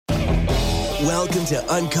Welcome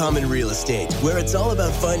to Uncommon Real Estate, where it's all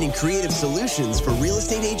about finding creative solutions for real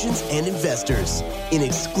estate agents and investors. In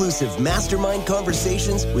exclusive mastermind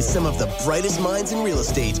conversations with some of the brightest minds in real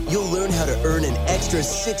estate, you'll learn how to earn an extra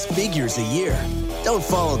 6 figures a year. Don't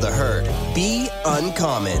follow the herd. Be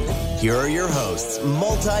uncommon. Here are your hosts,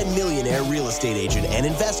 multi-millionaire real estate agent and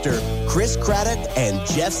investor, Chris Craddock and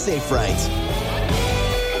Jeff Safright.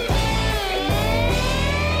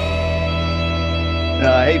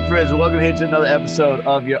 Hey friends, welcome here to another episode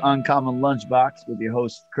of your Uncommon Lunchbox with your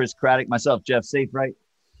host, Chris Craddock, myself, Jeff Safright.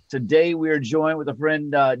 Today we are joined with a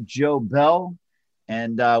friend, Joe Bell,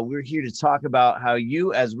 and we're here to talk about how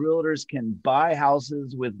you as realtors can buy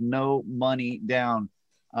houses with no money down.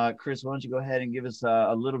 Chris, why don't you go ahead and give us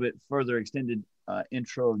a little bit further extended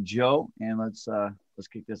intro of Joe, and let's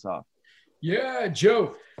kick this off. Yeah,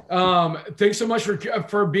 Joe, thanks so much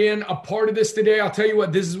for being a part of this today. I'll tell you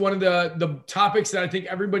what, this is one of the topics that I think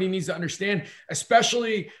everybody needs to understand,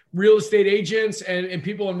 especially real estate agents and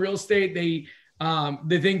people in real estate. They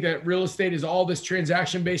think that real estate is all this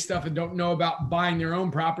transaction-based stuff and don't know about buying their own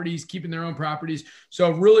properties, keeping their own properties.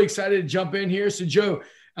 So I'm really excited to jump in here. So Joe,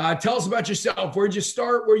 tell us about yourself. Where'd you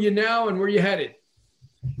start? Where are you now? And where are you headed?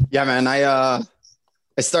 Yeah, man,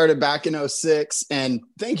 I started back in 2006, and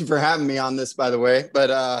thank you for having me on this, by the way.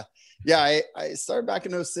 But I started back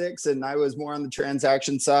in 2006, and I was more on the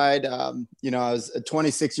transaction side. I was a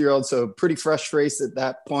 26-year-old, so pretty fresh face at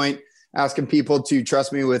that point, asking people to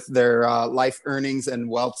trust me with their life earnings and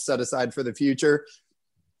wealth set aside for the future.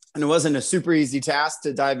 And it wasn't a super easy task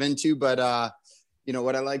to dive into, but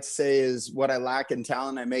what I like to say is what I lack in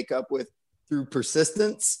talent, I make up with through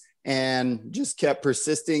persistence, and just kept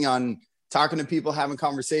persisting on talking to people, having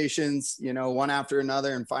conversations, one after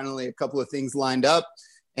another. And finally, a couple of things lined up.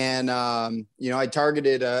 And, I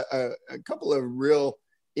targeted a couple of real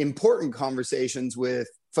important conversations with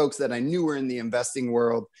folks that I knew were in the investing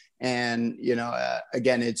world. And,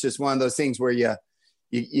 again, it's just one of those things where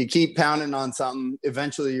you keep pounding on something.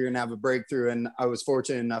 Eventually, you're going to have a breakthrough. And I was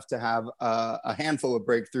fortunate enough to have a handful of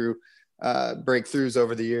breakthroughs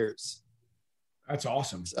over the years. That's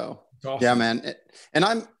awesome. So. Awesome. Yeah, man. And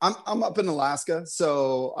I'm up in Alaska.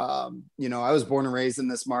 So, I was born and raised in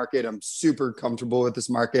this market. I'm super comfortable with this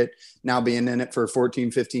market now, being in it for 14,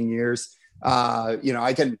 15 years.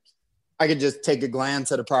 I can just take a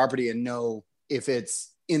glance at a property and know if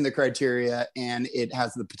it's in the criteria and it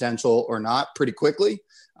has the potential or not pretty quickly.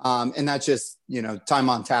 And that's just, time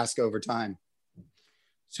on task over time.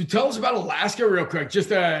 So tell us about Alaska real quick. Just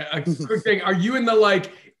a quick thing. Are you in the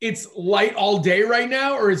it's light all day right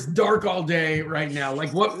now, or it's dark all day right now?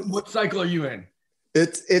 Like what cycle are you in?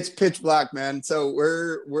 It's pitch black, man. So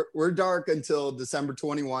we're dark until December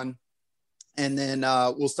 21. And then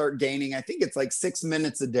we'll start gaining, I think it's 6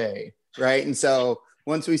 minutes a day. Right. And so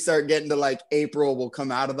once we start getting to April, we'll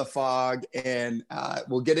come out of the fog, and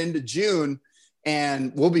we'll get into June,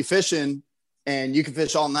 and we'll be fishing, and you can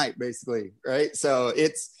fish all night basically. Right. So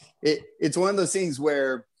it's one of those things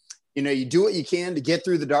where, you do what you can to get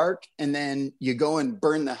through the dark, and then you go and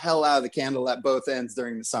burn the hell out of the candle at both ends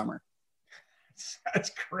during the summer. That's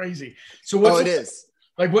crazy. So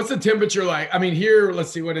what's the temperature like? I mean, here,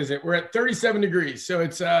 let's see, what is it? We're at 37 degrees. So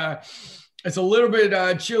it's a little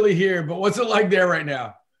bit chilly here, but what's it like there right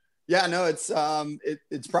now? Yeah, no, it's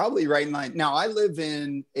probably right in line. Now I live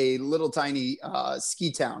in a little tiny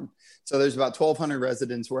ski town. So there's about 1,200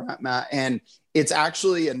 residents where I'm at, and it's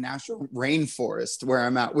actually a national rainforest where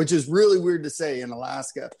I'm at, which is really weird to say in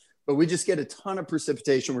Alaska, but we just get a ton of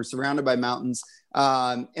precipitation. We're surrounded by mountains.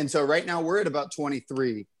 And so right now we're at about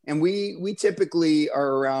 23, and we typically are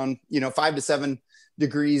around, 5 to 7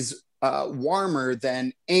 degrees warmer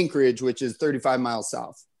than Anchorage, which is 35 miles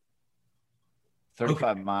south.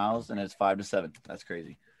 35 miles, and it's 5 to 7. That's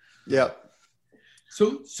crazy. Yep.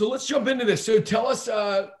 So let's jump into this. So tell us,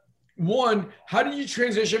 one, how did you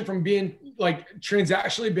transition from being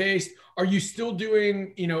transactionally based? Are you still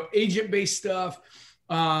doing, agent-based stuff?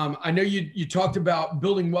 I know you talked about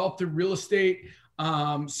building wealth through real estate.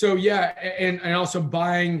 So yeah, and also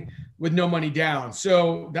buying with no money down.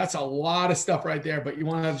 So that's a lot of stuff right there, but you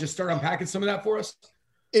want to just start unpacking some of that for us?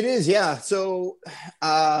 It is. Yeah. So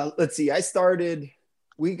let's see,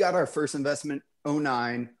 we got our first investment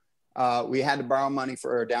 2009. We had to borrow money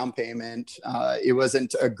for our down payment. It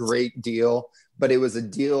wasn't a great deal, but it was a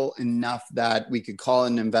deal enough that we could call it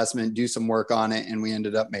an investment, do some work on it, and we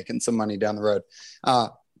ended up making some money down the road.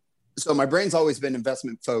 So my brain's always been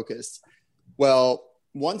investment focused. Well,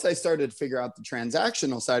 once I started to figure out the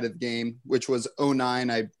transactional side of the game, which was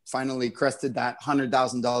 2009, I finally crested that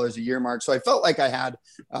 $100,000 a year mark. So I felt like I had,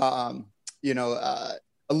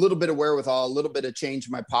 a a little bit of wherewithal, a little bit of change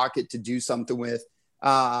in my pocket to do something with.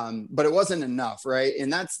 But it wasn't enough. Right.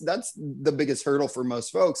 And that's the biggest hurdle for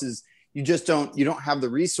most folks is you don't have the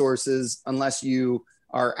resources unless you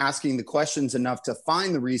are asking the questions enough to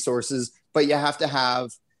find the resources, but you have to have,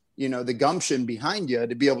 the gumption behind you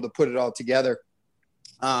to be able to put it all together.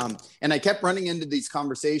 And I kept running into these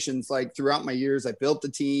conversations like throughout my years. I built the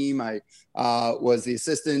team. I was the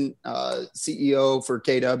assistant CEO for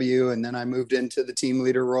KW, and then I moved into the team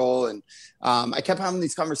leader role. And I kept having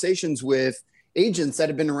these conversations with agents that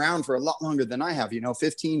have been around for a lot longer than I have,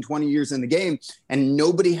 15, 20 years in the game. And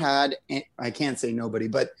nobody had, I can't say nobody,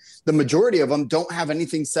 but the majority of them don't have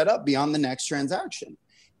anything set up beyond the next transaction.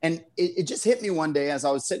 And it just hit me one day as I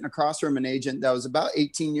was sitting across from an agent that was about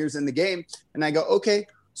 18 years in the game. And I go, okay,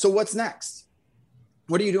 so what's next?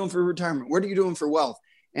 What are you doing for retirement? What are you doing for wealth?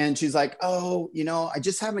 And she's like, oh, I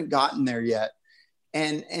just haven't gotten there yet.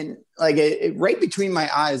 And like right between my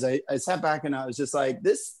eyes, I sat back and I was just like,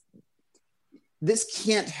 this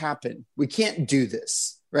can't happen. We can't do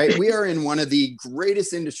this, right? We are in one of the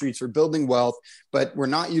greatest industries for building wealth, but we're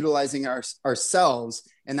not utilizing ourselves.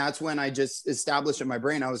 And that's when I just established in my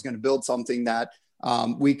brain, I was going to build something that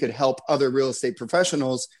we could help other real estate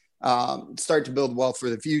professionals start to build wealth for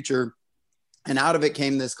the future. And out of it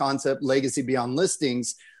came this concept, Legacy Beyond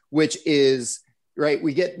Listings, which is, right,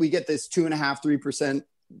 we get this 2.5-3%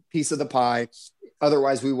 piece of the pie.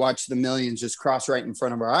 Otherwise, we watch the millions just cross right in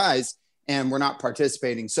front of our eyes and we're not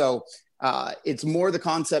participating. So it's more the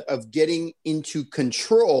concept of getting into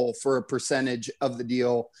control for a percentage of the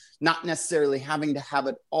deal, not necessarily having to have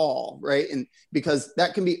it all, right? And because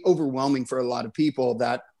that can be overwhelming for a lot of people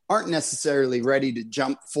that aren't necessarily ready to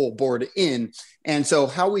jump full board in. And so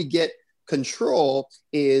how we get control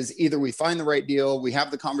is either we find the right deal, we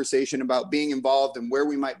have the conversation about being involved and where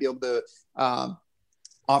we might be able to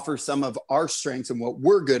offer some of our strengths and what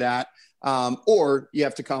we're good at, or you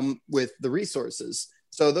have to come with the resources.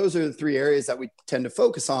 So those are the three areas that we tend to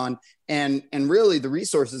focus on. And really the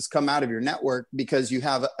resources come out of your network because you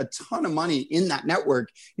have a ton of money in that network.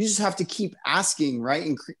 You just have to keep asking, right?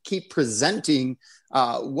 And keep presenting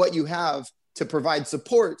what you have to provide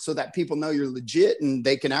support so that people know you're legit and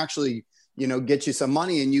they can actually, get you some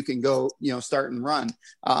money and you can go, start and run.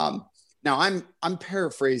 Now I'm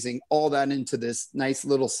paraphrasing all that into this nice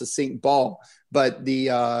little succinct ball, but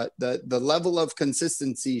the level of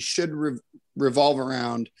consistency should revolve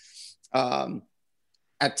around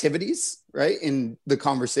activities, right? In the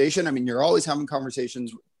conversation. I mean, you're always having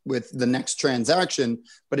conversations with the next transaction,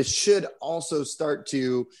 but it should also start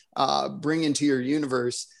to bring into your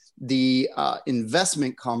universe the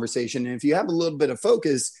investment conversation. And if you have a little bit of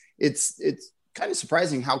focus, it's kind of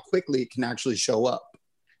surprising how quickly it can actually show up.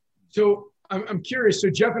 So I'm curious. So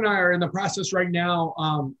Jeff and I are in the process right now.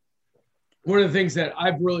 One of the things that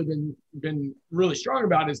I've really been really strong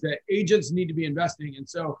about is that agents need to be investing. And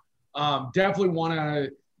so definitely want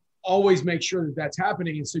to always make sure that that's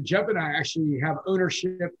happening. And so Jeff and I actually have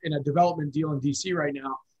ownership in a development deal in DC right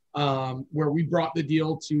now, where we brought the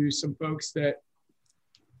deal to some folks that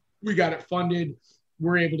we got it funded.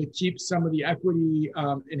 We're able to keep some of the equity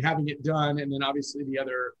in having it done. And then obviously the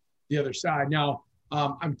other side. Now,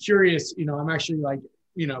 I'm curious, I'm actually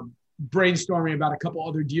brainstorming about a couple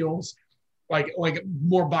other deals, like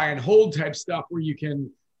more buy and hold type stuff where you can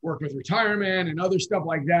work with retirement and other stuff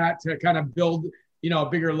like that to kind of build, a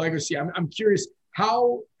bigger legacy. I'm curious,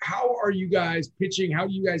 how are you guys pitching? How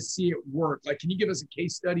do you guys see it work? Like, can you give us a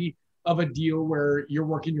case study of a deal where you're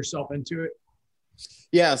working yourself into it?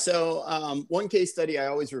 Yeah. So one case study I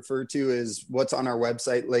always refer to is what's on our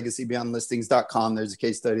website, legacybeyondlistings.com. There's a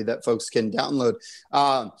case study that folks can download.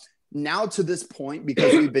 Now to this point,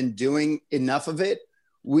 because we've been doing enough of it,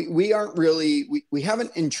 we aren't really, we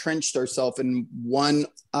haven't entrenched ourselves in one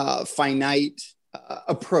finite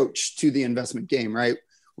approach to the investment game, right?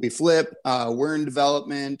 We flip, we're in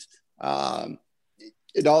development.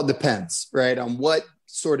 It all depends, right, on what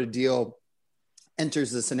sort of deal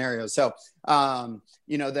enters the scenario. So,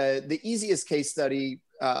 the easiest case study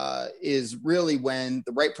is really when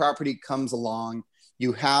the right property comes along,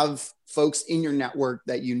 you have folks in your network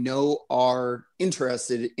that are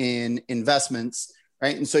interested in investments,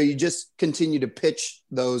 right? And so you just continue to pitch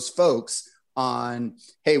those folks on,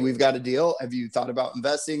 hey, we've got a deal. Have you thought about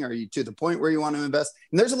investing? Are you to the point where you want to invest?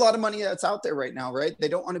 And there's a lot of money that's out there right now, right? They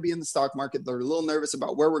don't want to be in the stock market. They're a little nervous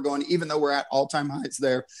about where we're going, even though we're at all-time highs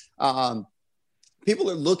there.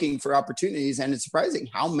 People are looking for opportunities, and it's surprising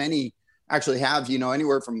how many actually have,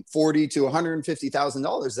 anywhere from $40,000 to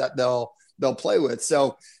 $150,000 that they'll play with.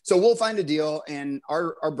 So we'll find a deal, and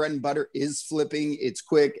our bread and butter is flipping. It's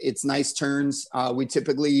quick. It's nice turns. We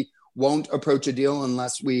typically won't approach a deal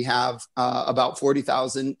unless we have about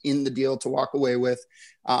 40,000 in the deal to walk away with.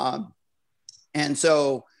 And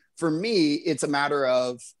so for me, it's a matter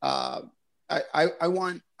of I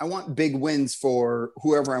want big wins for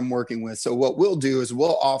whoever I'm working with. So what we'll do is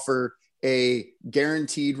we'll offer a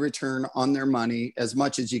guaranteed return on their money as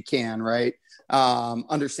much as you can, right?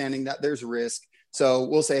 Understanding that there's risk. So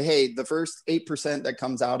we'll say, hey, the first 8% that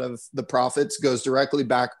comes out of the profits goes directly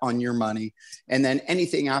back on your money. And then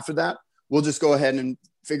anything after that, we'll just go ahead and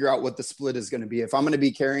figure out what the split is going to be. If I'm going to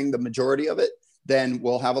be carrying the majority of it, then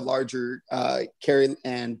we'll have a larger carry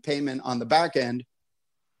and payment on the back end.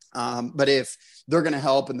 But if they're going to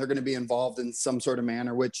help and they're going to be involved in some sort of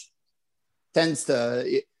manner, which tends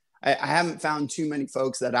to, I haven't found too many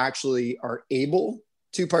folks that actually are able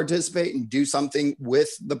to participate and do something with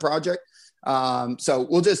the project. So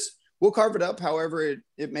we'll carve it up however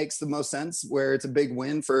it makes the most sense, where it's a big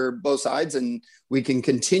win for both sides, and we can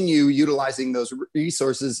continue utilizing those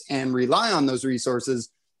resources and rely on those resources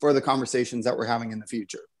for the conversations that we're having in the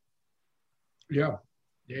future. Yeah.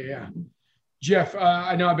 Jeff,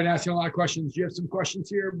 I know I've been asking a lot of questions. Do you have some questions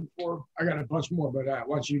here before? I got a bunch more, but why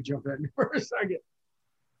don't you jump in for a second?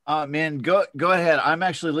 Man, go ahead. I'm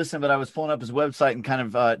actually listening, but I was pulling up his website and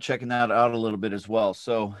kind of checking that out a little bit as well.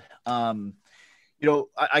 So,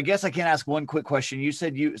 I guess I can ask one quick question. You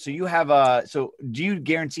said you have so do you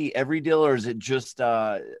guarantee every deal, or is it just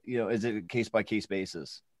is it a case by case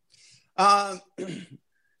basis?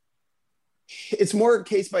 It's more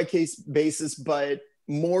case by case basis, but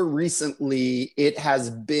more recently it has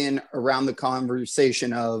been around the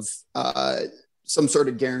conversation of some sort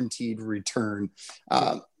of guaranteed return.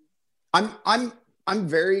 I'm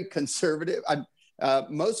very conservative.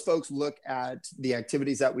 Most folks look at the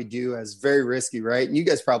activities that we do as very risky, right? And you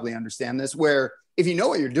guys probably understand this, where if you know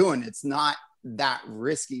what you're doing, it's not that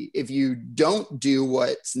risky. If you don't do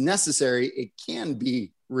what's necessary, it can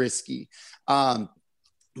be risky.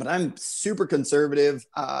 But I'm super conservative.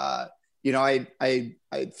 I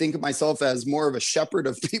think of myself as more of a shepherd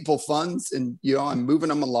of people funds, and, I'm moving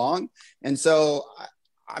them along. And so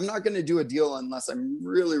I'm not going to do a deal unless I'm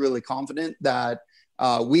really, really confident that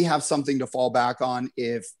we have something to fall back on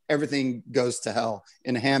if everything goes to hell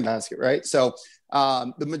in a handbasket, right? So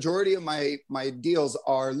the majority of my deals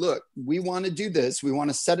are, look, we want to do this. We want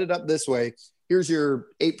to set it up this way. Here's your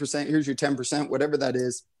 8%, here's your 10%, whatever that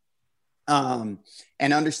is. And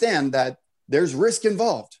understand that there's risk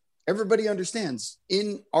involved. Everybody understands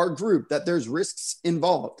in our group that there's risks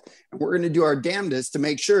involved. And we're going to do our damnedest to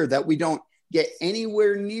make sure that we don't get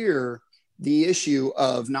anywhere near the issue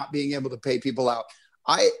of not being able to pay people out.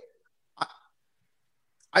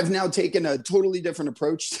 I've now taken a totally different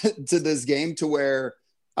approach to this game, to where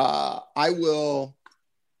I will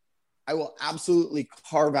absolutely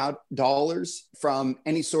carve out dollars from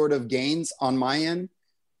any sort of gains on my end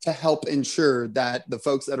to help ensure that the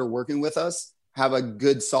folks that are working with us have a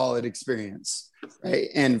good, solid experience, right?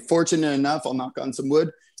 And fortunate enough, I'll knock on some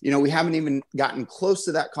wood, we haven't even gotten close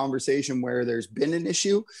to that conversation where there's been an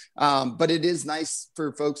issue. But it is nice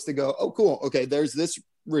for folks to go, oh, cool. Okay, there's this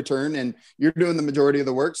return and you're doing the majority of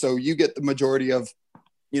the work. So you get the majority of,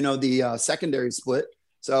 the secondary split.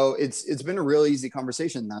 So it's been a really easy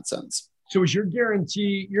conversation in that sense. So is your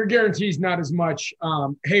guarantee is not as much,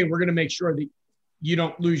 hey, we're going to make sure that you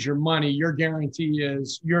don't lose your money. Your guarantee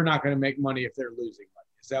is you're not going to make money if they're losing money.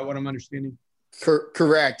 Is that what I'm understanding?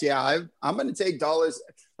 Correct. Yeah. I'm going to take dollars.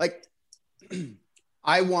 Like,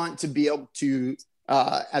 I want to be able to,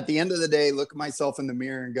 at the end of the day, look at myself in the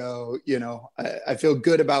mirror and go, I feel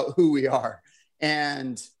good about who we are.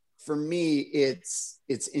 And for me, it's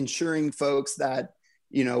ensuring folks that,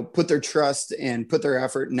 put their trust and put their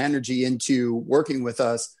effort and energy into working with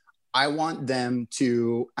us. I want them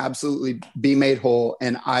to absolutely be made whole,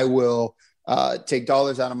 and I will take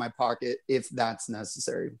dollars out of my pocket if that's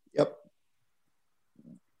necessary. Yep.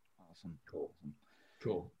 Awesome.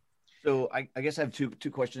 Cool. So I guess I have two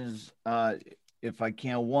questions. If I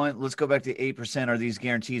can, one, let's go back to 8%. Are these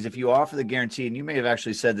guarantees? If you offer the guarantee, and you may have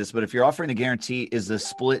actually said this, but if you're offering the guarantee, is the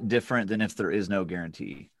split different than if there is no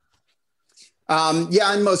guarantee?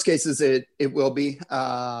 Yeah, in most cases it will be.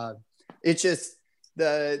 It's just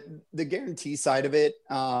the guarantee side of it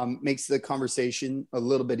makes the conversation a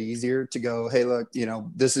little bit easier to go, hey, look,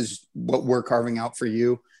 this is what we're carving out for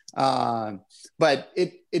you. But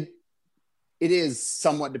it is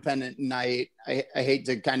somewhat dependent, and I hate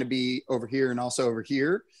to kind of be over here and also over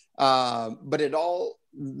here, but it all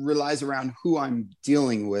relies around who I'm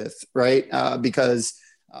dealing with, right? Because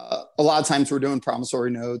a lot of times we're doing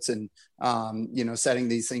promissory notes and setting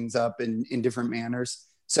these things up in different manners.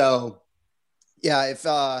 So yeah,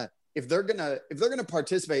 if they're gonna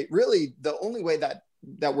participate, really the only way that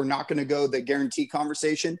we're not going to go the guarantee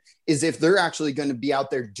conversation is if they're actually going to be out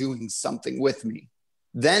there doing something with me.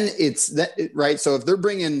 Then it's that, right? So if they're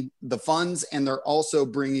bringing the funds and they're also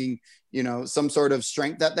bringing, some sort of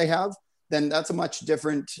strength that they have, then that's a much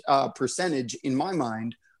different percentage in my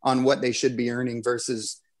mind on what they should be earning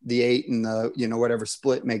versus the 8 and the, whatever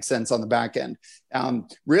split makes sense on the back end.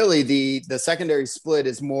 Really the secondary split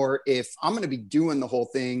is more if I'm going to be doing the whole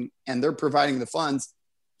thing and they're providing the funds,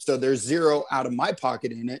 so there's zero out of my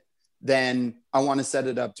pocket in it, then I want to set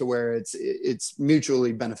it up to where it's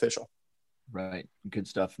mutually beneficial. Right. Good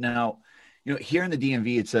stuff. Now, here in the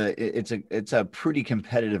DMV, it's a pretty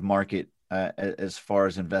competitive market as far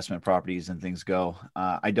as investment properties and things go.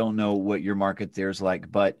 I don't know what your market there's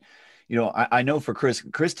like, but I know for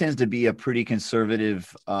Chris tends to be a pretty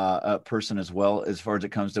conservative person as well, as far as it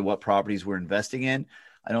comes to what properties we're investing in.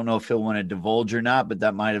 I don't know if he'll want to divulge or not, but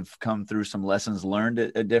that might have come through some lessons learned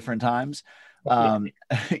at different times. However,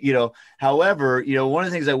 one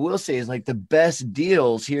of the things I will say is like the best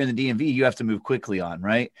deals here in the DMV, you have to move quickly on,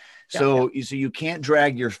 right? So you can't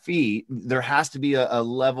drag your feet. There has to be a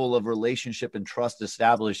level of relationship and trust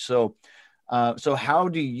established. So how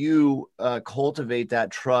do you cultivate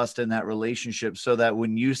that trust and that relationship so that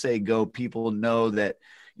when you say go, people know that,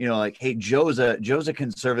 hey, Joe's a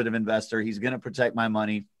conservative investor. He's going to protect my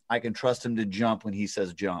money. I can trust him to jump when he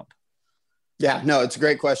says jump. Yeah, no, it's a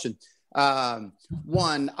great question.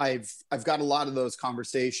 One, I've got a lot of those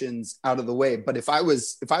conversations out of the way, but if I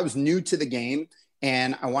was new to the game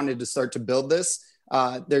and I wanted to start to build this,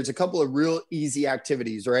 there's a couple of real easy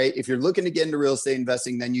activities, right? If you're looking to get into real estate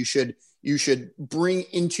investing, then you should bring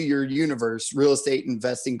into your universe real estate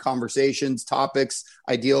investing conversations, topics,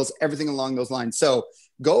 ideals, everything along those lines. So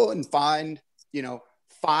go and find,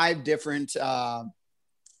 5 different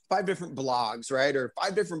blogs, right? Or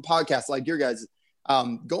 5 different podcasts like your guys.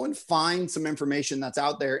 Go and find some information that's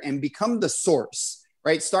out there and become the source,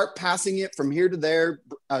 right? Start passing it from here to there,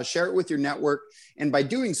 share it with your network. And by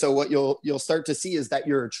doing so, what you'll start to see is that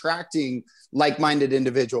you're attracting like-minded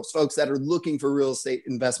individuals, folks that are looking for real estate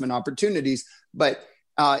investment opportunities. But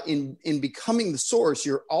in becoming the source,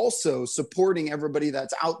 you're also supporting everybody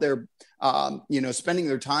that's out there, spending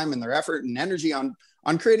their time and their effort and energy on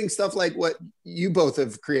creating stuff like what you both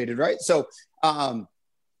have created, right? So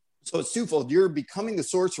it's twofold. You're becoming the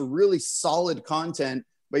source for really solid content,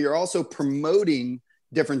 but you're also promoting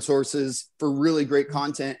different sources for really great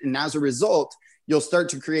content. And as a result, you'll start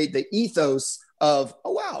to create the ethos of,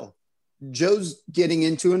 oh, wow, Joe's getting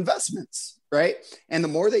into investments, right? And the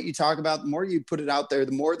more that you talk about, the more you put it out there,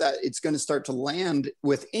 the more that it's going to start to land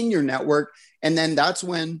within your network. And then that's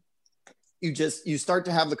when you start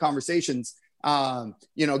to have the conversations.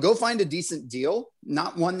 Go find a decent deal,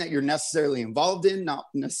 not one that you're necessarily involved in, not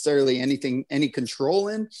necessarily any control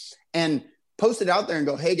in, and post it out there and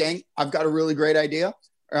go, hey gang, I've got a really great idea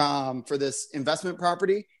for this investment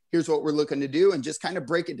property. Here's what we're looking to do. And just kind of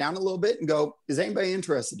break it down a little bit and go, is anybody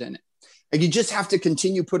interested in it? And you just have to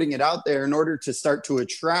continue putting it out there in order to start to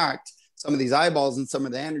attract some of these eyeballs and some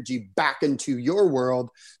of the energy back into your world.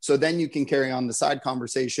 So then you can carry on the side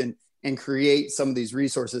conversation and create some of these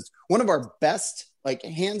resources. One of our best, like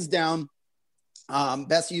hands down,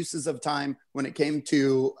 best uses of time when it came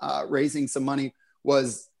to raising some money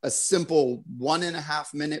was a simple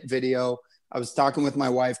 1.5 minute video. I was talking with my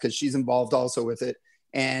wife because she's involved also with it.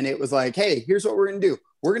 And it was like, hey, here's what we're going to do.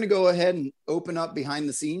 We're going to go ahead and open up behind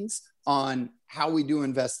the scenes on how we do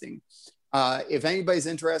investing. If anybody's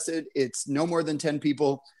interested, it's no more than 10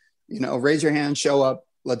 people, raise your hand, show up.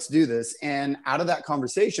 Let's do this. And out of that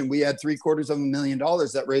conversation, we had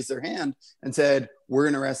 $750,000 that raised their hand and said, we're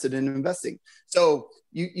interested in investing. So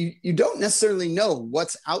you don't necessarily know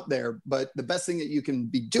what's out there, but the best thing that you can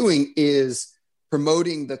be doing is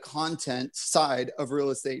promoting the content side of real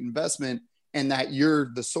estate investment, and that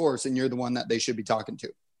you're the source and you're the one that they should be talking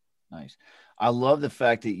to. Nice. I love the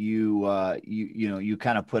fact that you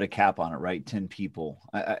kind of put a cap on it, right? 10 people.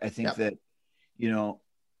 I think that,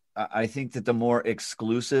 I think that the more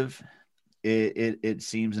exclusive it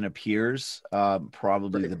seems and appears,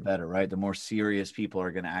 probably the better, right? The more serious people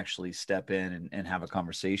are going to actually step in and have a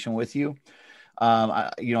conversation with you.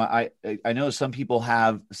 I know some people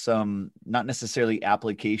have some, not necessarily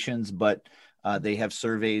applications, but they have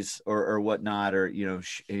surveys or whatnot, or,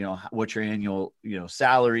 what's your annual,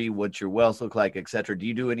 salary, what's your wealth look like, et cetera. Do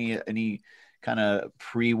you do any kind of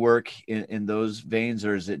pre-work in those veins,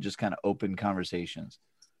 or is it just kind of open conversations?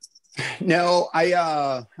 No,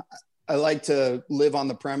 I like to live on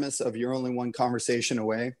the premise of you're only one conversation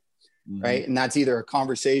away, right? And that's either a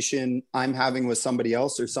conversation I'm having with somebody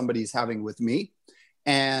else or somebody's having with me.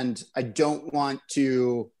 And I don't want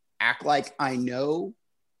to act like I know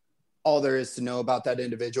all there is to know about that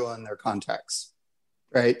individual and their contacts,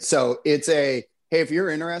 right? So it's hey, if you're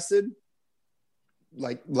interested,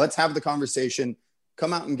 like, let's have the conversation,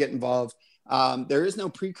 come out and get involved. There is no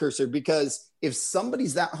precursor, because if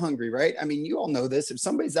somebody's that hungry, right? I mean, you all know this. If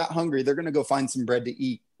somebody's that hungry, they're going to go find some bread to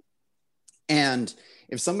eat. And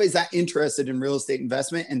if somebody's that interested in real estate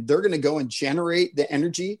investment and they're going to go and generate the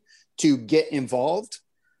energy to get involved,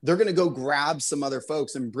 they're going to go grab some other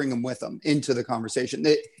folks and bring them with them into the conversation.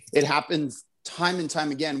 It happens time and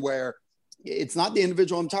time again where it's not the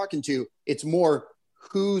individual I'm talking to, it's more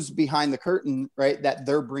who's behind the curtain, right, that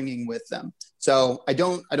they're bringing with them. So I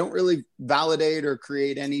don't really validate or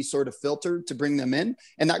create any sort of filter to bring them in.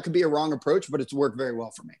 And that could be a wrong approach, but it's worked very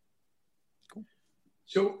well for me. Cool.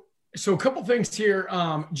 So a couple things here.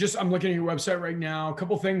 Just I'm looking at your website right now. A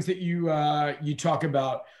couple things that you talk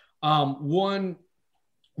about. One,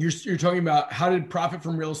 you're talking about how to profit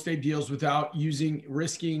from real estate deals without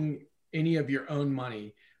risking any of your own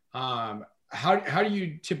money. How do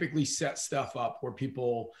you typically set stuff up where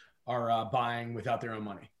people are buying without their own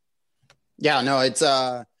money? Yeah, no, it's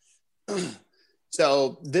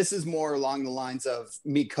so this is more along the lines of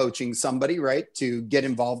me coaching somebody, right, to get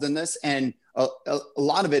involved in this. And a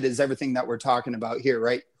lot of it is everything that we're talking about here,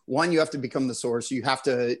 right? One, you have to become the source. You have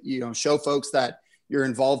to, show folks that you're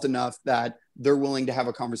involved enough that they're willing to have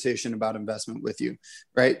a conversation about investment with you,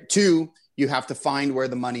 right? Two, you have to find where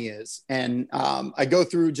the money is. And I go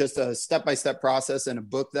through just a step-by-step process in a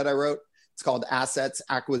book that I wrote. It's called Assets,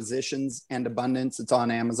 Acquisitions, and Abundance. It's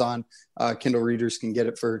on Amazon. Kindle readers can get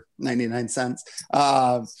it for 99 cents.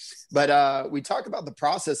 But we talk about the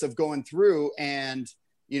process of going through and,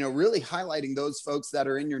 really highlighting those folks that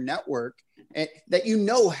are in your network and that,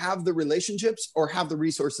 have the relationships or have the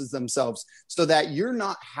resources themselves, so that you're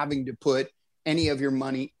not having to put any of your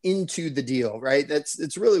money into the deal, right?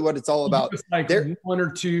 It's really what it's all about. Just like one or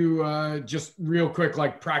two, just real quick,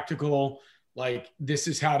 like practical, like this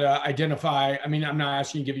is how to identify. I mean, I'm not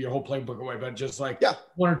asking you to give your whole playbook away, but just like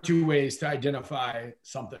one or two ways to identify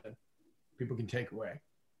something people can take away.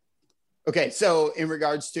 Okay. So in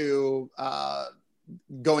regards to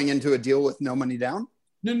going into a deal with no money down?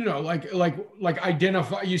 No. Like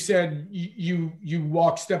identify, you said you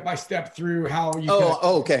walk step by step through how you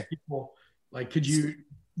okay. People. Like, could you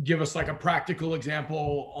give us like a practical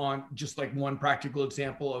example on just like one practical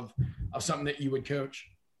example of something that you would coach?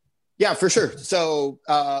 Yeah, for sure. So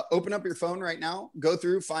open up your phone right now, go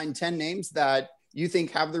through, find 10 names that you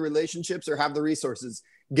think have the relationships or have the resources.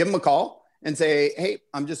 Give them a call and say, hey,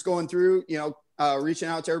 I'm just going through, reaching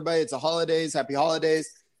out to everybody. It's the holidays. Happy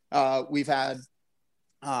holidays. We've had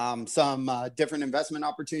some different investment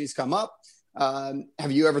opportunities come up.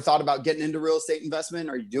 Have you ever thought about getting into real estate investment?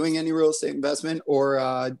 Are you doing any real estate investment?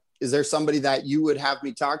 Or is there somebody that you would have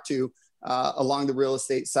me talk to along the real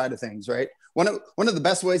estate side of things, right? One of the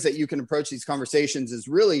best ways that you can approach these conversations is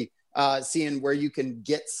really seeing where you can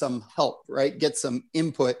get some help, right? Get some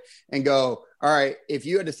input and go, all right, if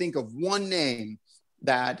you had to think of one name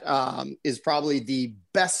that is probably the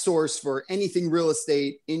best source for anything real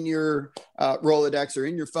estate in your Rolodex or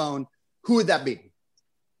in your phone, who would that be?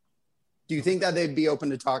 Do you think that they'd be open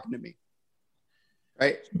to talking to me?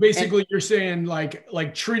 Right. Basically, you're saying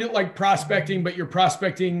like treat it like prospecting, but you're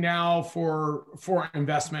prospecting now for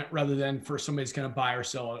investment rather than for somebody's going to buy or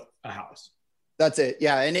sell a house. That's it.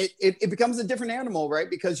 Yeah. And it becomes a different animal, right?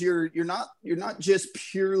 Because you're not just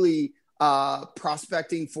purely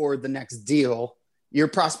prospecting for the next deal. You're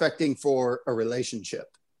prospecting for a relationship,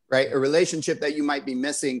 right? A relationship that you might be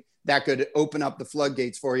missing that could open up the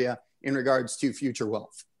floodgates for you in regards to future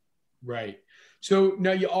wealth. Right. So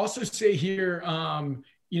now you also say here,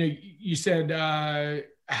 you said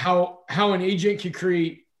how an agent can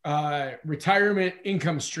create retirement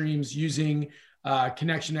income streams using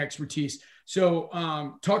connection expertise. So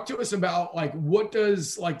talk to us about like, what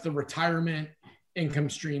does like the retirement income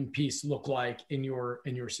stream piece look like in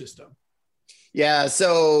your system? Yeah.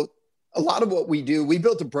 So a lot of what we do, we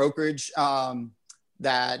built a brokerage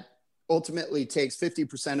that ultimately takes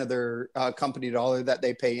 50% of their company dollar that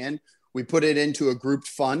they pay in. We put it into a grouped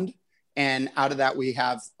fund, and out of that, we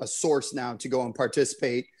have a source now to go and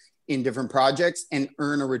participate in different projects and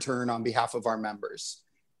earn a return on behalf of our members,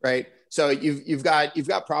 right? So you've got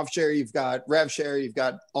profit share, you've got rev share, you've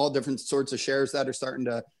got all different sorts of shares that are starting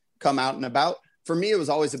to come out and about. For me, it was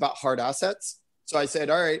always about hard assets. So I said,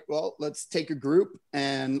 all right, well, let's take a group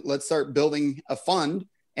and let's start building a fund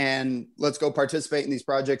and let's go participate in these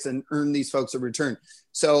projects and earn these folks a return.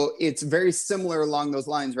 So it's very similar along those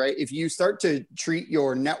lines, right? If you start to treat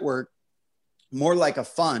your network more like a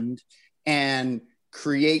fund and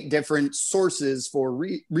create different sources for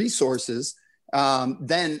resources,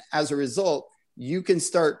 then as a result, you can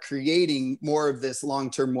start creating more of this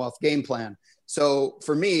long-term wealth game plan. So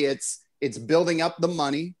for me, it's building up the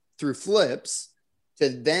money through flips to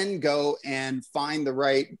then go and find the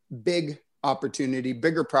right big opportunity,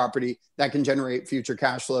 bigger property that can generate future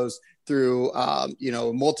cash flows through,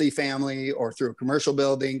 multifamily or through a commercial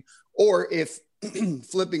building. Or if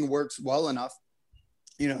flipping works well enough,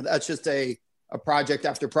 that's just a project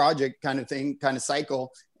after project kind of thing, kind of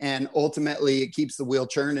cycle. And ultimately it keeps the wheel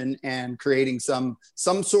churning and creating some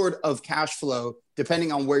sort of cash flow,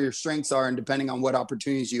 depending on where your strengths are and depending on what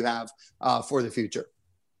opportunities you have for the future.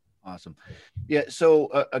 Awesome. Yeah. So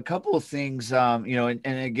a couple of things, and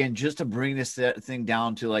again, just to bring this thing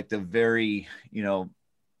down to like the very,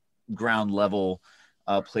 ground level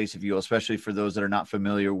place of view, especially for those that are not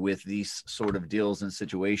familiar with these sort of deals and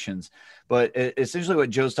situations. But essentially what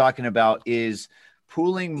Joe's talking about is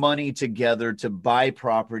pooling money together to buy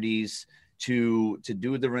properties, to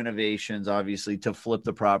do the renovations, obviously, to flip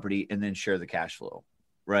the property and then share the cash flow,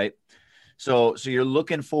 right? So you're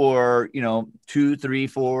looking for, 2, 3,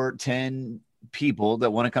 4, 10 people that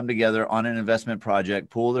want to come together on an investment project,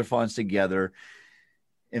 pool their funds together,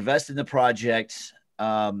 invest in the project,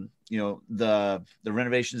 the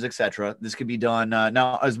renovations, et cetera. This could be done.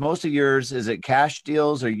 Now, as most of yours, is it cash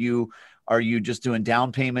deals? Are you just doing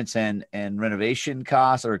down payments and renovation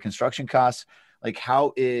costs or construction costs? Like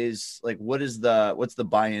what's the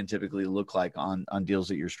buy-in typically look like on deals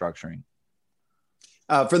that you're structuring?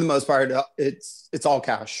 For the most part, it's all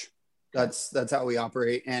cash. That's how we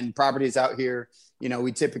operate. And properties out here,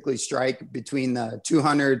 we typically strike between the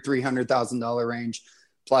 $200,000, $300,000 range,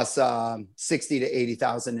 plus 60 to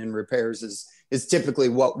 80,000 in repairs is typically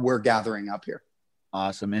what we're gathering up here.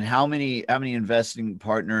 Awesome. And how many investing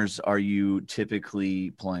partners are you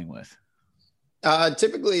typically playing with?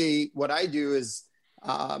 Typically what I do is,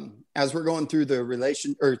 as we're going through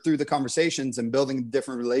through the conversations and building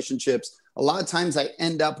different relationships, a lot of times I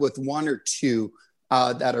end up with one or two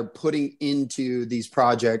that are putting into these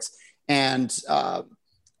projects. And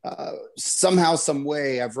somehow, some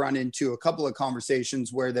way, I've run into a couple of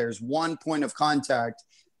conversations where there's one point of contact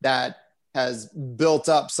that has built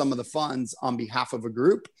up some of the funds on behalf of a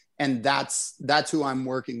group. And that's who I'm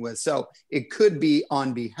working with. So it could be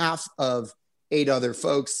on behalf of 8 other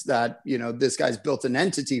folks that, this guy's built an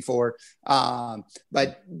entity for,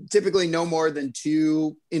 but typically no more than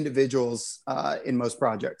 2 individuals in most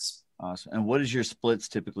projects. Awesome. And what does your splits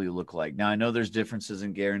typically look like? Now, I know there's differences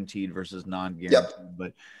in guaranteed versus non-guaranteed,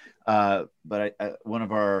 but one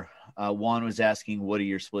of our Juan was asking, what do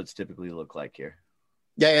your splits typically look like here?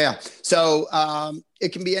 Yeah. So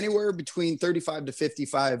it can be anywhere between 35 to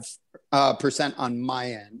 55% on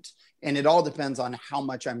my end. And it all depends on how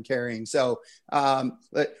much I'm carrying. So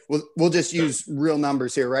we'll just use real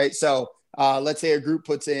numbers here, right? So let's say a group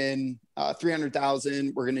puts in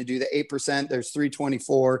 300,000. We're going to do the 8%. There's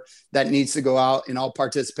 324 that needs to go out, and I'll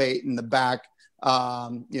participate in the back.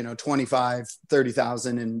 25,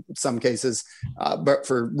 30,000 in some cases. But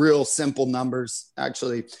for real simple numbers,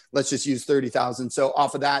 actually, let's just use 30,000. So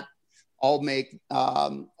off of that, I'll make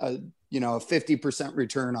a 50%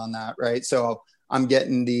 return on that, right? So I'm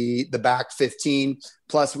getting the back 15,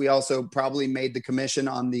 plus we also probably made the commission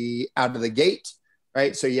on the out of the gate,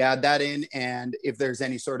 right? So you add that in, and if there's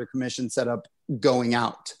any sort of commission set up going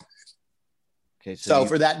out. Okay. So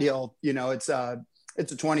for that deal, it's a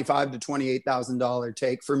 $25,000 to $28,000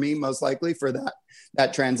 take for me, most likely, for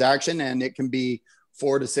that transaction. And it can be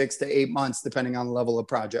 4 to 6 to 8 months, depending on the level of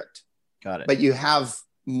project. Got it. But you have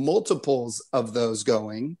multiples of those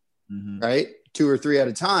going, right? 2 or 3 at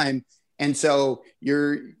a time. And so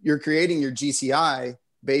you're creating your GCI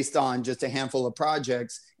based on just a handful of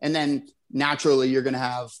projects. And then naturally you're going to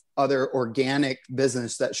have other organic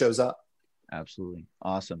business that shows up. Absolutely.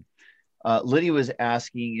 Awesome. Lydia was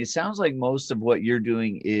asking, it sounds like most of what you're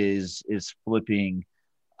doing is flipping,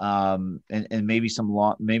 and maybe some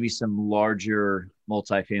larger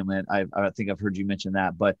multifamily. I think I've heard you mention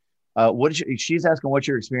that, but she's asking what's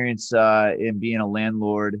your experience in being a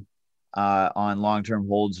landlord on long-term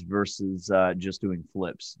holds versus just doing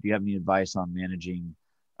flips. Do you have any advice on managing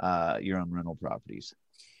your own rental properties?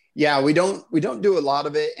 Yeah, we don't do a lot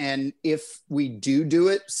of it, and if we do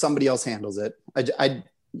it, somebody else handles it.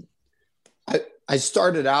 I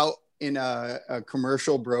started out in a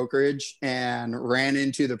commercial brokerage and ran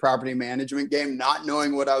into the property management game, not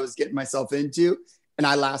knowing what I was getting myself into. And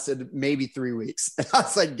I lasted maybe 3 weeks. And I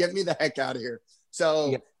was like, get me the heck out of here.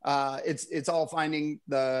 So it's all finding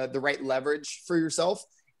the right leverage for yourself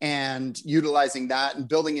and utilizing that and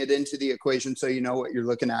building it into the equation so you know what you're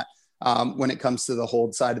looking at. when it comes to the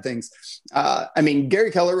hold side of things. I mean,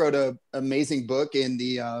 Gary Keller wrote an amazing book in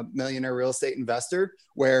the Millionaire Real Estate Investor,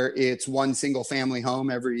 where it's one single family home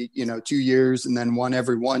every, 2 years and then one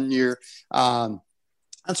every 1 year.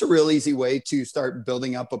 That's a real easy way to start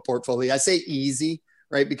building up a portfolio. I say easy,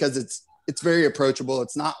 right? Because it's very approachable.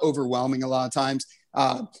 It's not overwhelming a lot of times.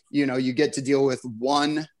 You get to deal with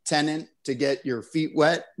one tenant to get your feet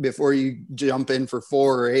wet before you jump in for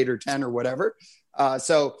 4 or 8 or 10 or whatever.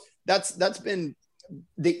 So that's been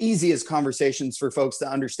the easiest conversations for folks to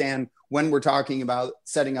understand when we're talking about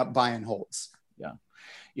setting up buy and holds.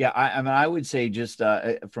 Yeah. I mean, I would say just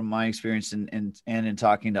from my experience and in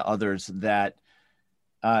talking to others that,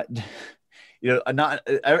 not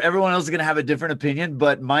everyone else is going to have a different opinion,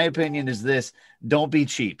 but my opinion is this: don't be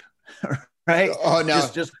cheap. Right? Oh, no.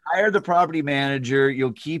 Just hire the property manager.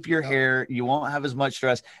 You'll keep your hair. You won't have as much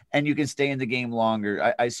stress, and you can stay in the game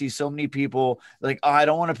longer. I see so many people like, oh, I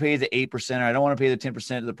don't want to pay the 8%, or I don't want to pay the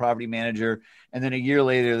 10% to the property manager. And then a year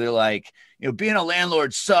later, they're like, being a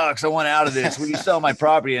landlord sucks. I want out of this. Will you sell my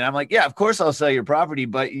property? And I'm like, yeah, of course I'll sell your property.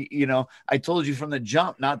 But, I told you from the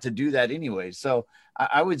jump not to do that anyway. So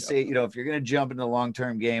I would say, if you're going to jump into the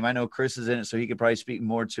long-term game, I know Chris is in it, so he could probably speak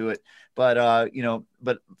more to it. But,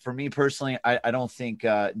 but for me personally, I don't think,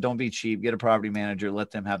 don't be cheap. Get a property manager. Let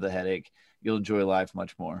them have the headache. You'll enjoy life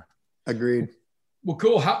much more. Agreed. Well,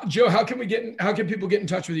 cool. Joe, how can people get in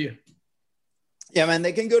touch with you? Yeah, man,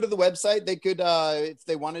 they can go to the website. They could, if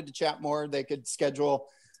they wanted to chat more, they could schedule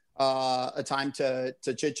a time to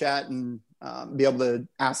chit chat and be able to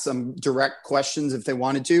ask some direct questions if they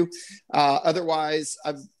wanted to. Otherwise,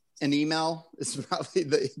 an email is probably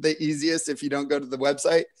the easiest if you don't go to the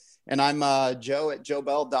website. And I'm Joe at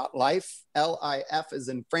joebell.life, LIF as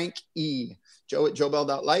in Frank E, Joe at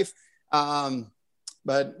joebell.life.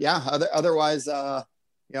 But yeah, otherwise, go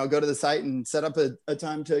to the site and set up a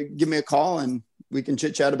time to give me a call and we can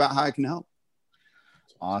chit chat about how I can help.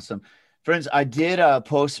 Awesome. Friends, I did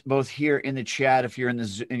post both here in the chat. If you're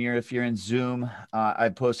in Zoom, I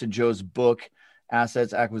posted Joe's book,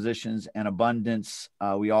 Assets, Acquisitions, and Abundance.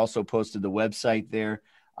 We also posted the website there.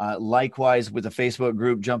 Likewise, with the Facebook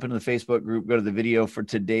group, jump into the Facebook group, go to the video for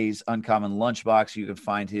today's Uncommon Lunchbox. You can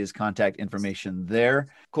find his contact information there.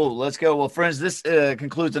 Cool. Let's go. Well, friends, this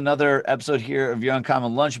concludes another episode here of your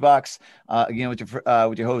Uncommon Lunchbox. Again, with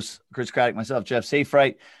your host, Chris Craddock, myself, Jeff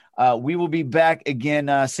Safright. We will be back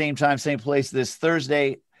again, same time, same place this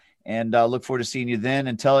Thursday, and look forward to seeing you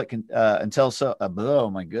then. Oh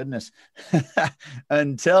my goodness.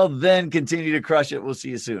 Until then, continue to crush it. We'll see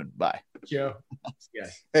you soon. Bye. Joe. Yeah.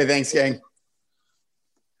 Hey, thanks, gang.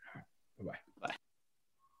 Bye-bye.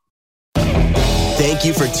 Thank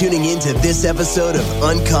you for tuning in to this episode of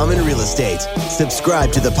Uncommon Real Estate.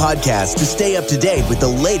 Subscribe to the podcast to stay up to date with the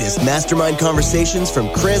latest mastermind conversations from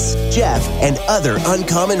Chris, Jeff, and other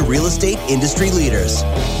uncommon real estate industry leaders.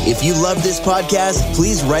 If you love this podcast,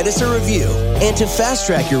 please write us a review. And to fast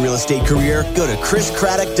track your real estate career, go to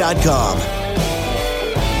chriscraddock.com.